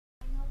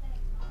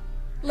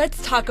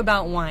Let's talk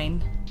about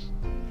wine.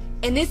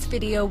 In this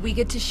video, we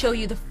get to show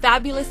you the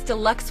fabulous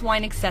deluxe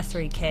wine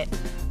accessory kit,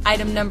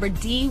 item number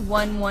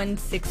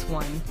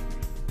D1161.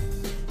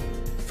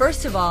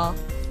 First of all,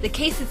 the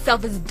case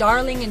itself is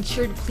darling and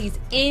sure to please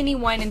any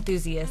wine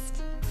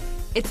enthusiast.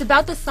 It's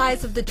about the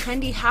size of the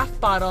trendy half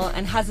bottle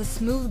and has a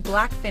smooth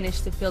black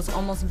finish that feels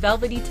almost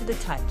velvety to the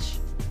touch.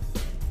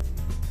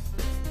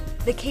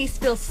 The case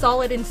feels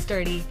solid and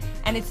sturdy,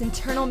 and its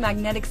internal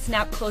magnetic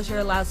snap closure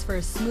allows for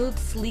a smooth,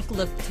 sleek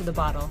look to the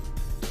bottle.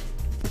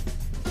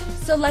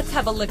 So let's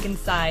have a look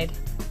inside.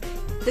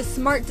 The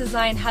smart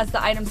design has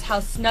the items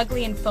housed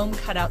snugly in foam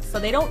cutouts so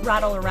they don't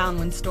rattle around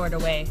when stored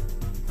away.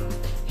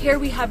 Here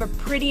we have a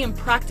pretty and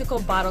practical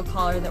bottle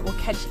collar that will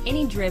catch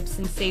any drips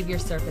and save your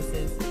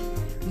surfaces.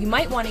 You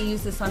might want to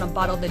use this on a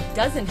bottle that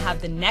doesn't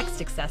have the next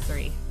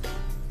accessory.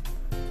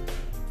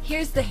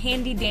 Here's the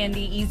handy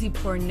dandy easy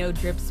pour no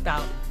drip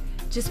spout.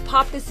 Just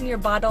pop this in your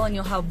bottle and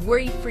you'll have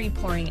worry-free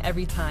pouring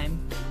every time.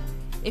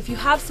 If you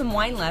have some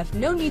wine left,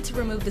 no need to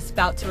remove the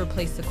spout to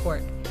replace the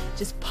cork.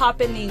 Just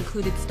pop in the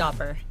included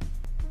stopper.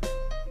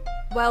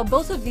 While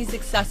both of these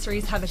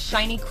accessories have a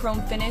shiny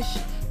chrome finish,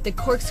 the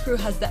corkscrew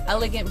has the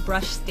elegant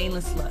brushed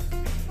stainless look.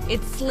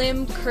 Its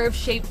slim, curved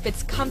shape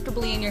fits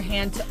comfortably in your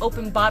hand to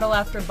open bottle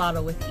after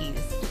bottle with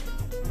ease.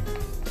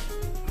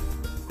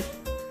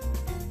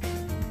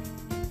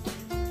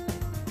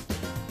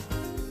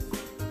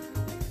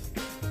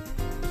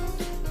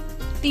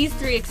 These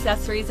three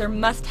accessories are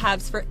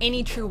must-haves for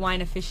any true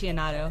wine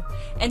aficionado,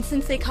 and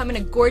since they come in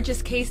a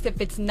gorgeous case that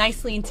fits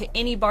nicely into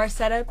any bar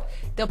setup,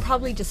 they'll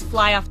probably just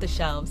fly off the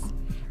shelves.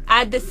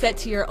 Add this set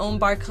to your own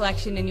bar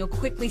collection and you'll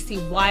quickly see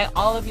why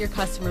all of your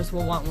customers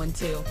will want one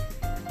too.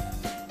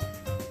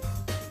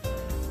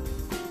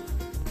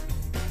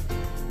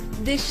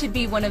 This should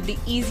be one of the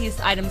easiest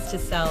items to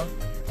sell,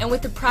 and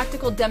with a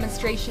practical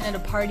demonstration at a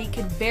party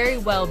could very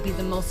well be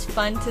the most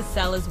fun to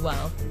sell as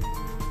well.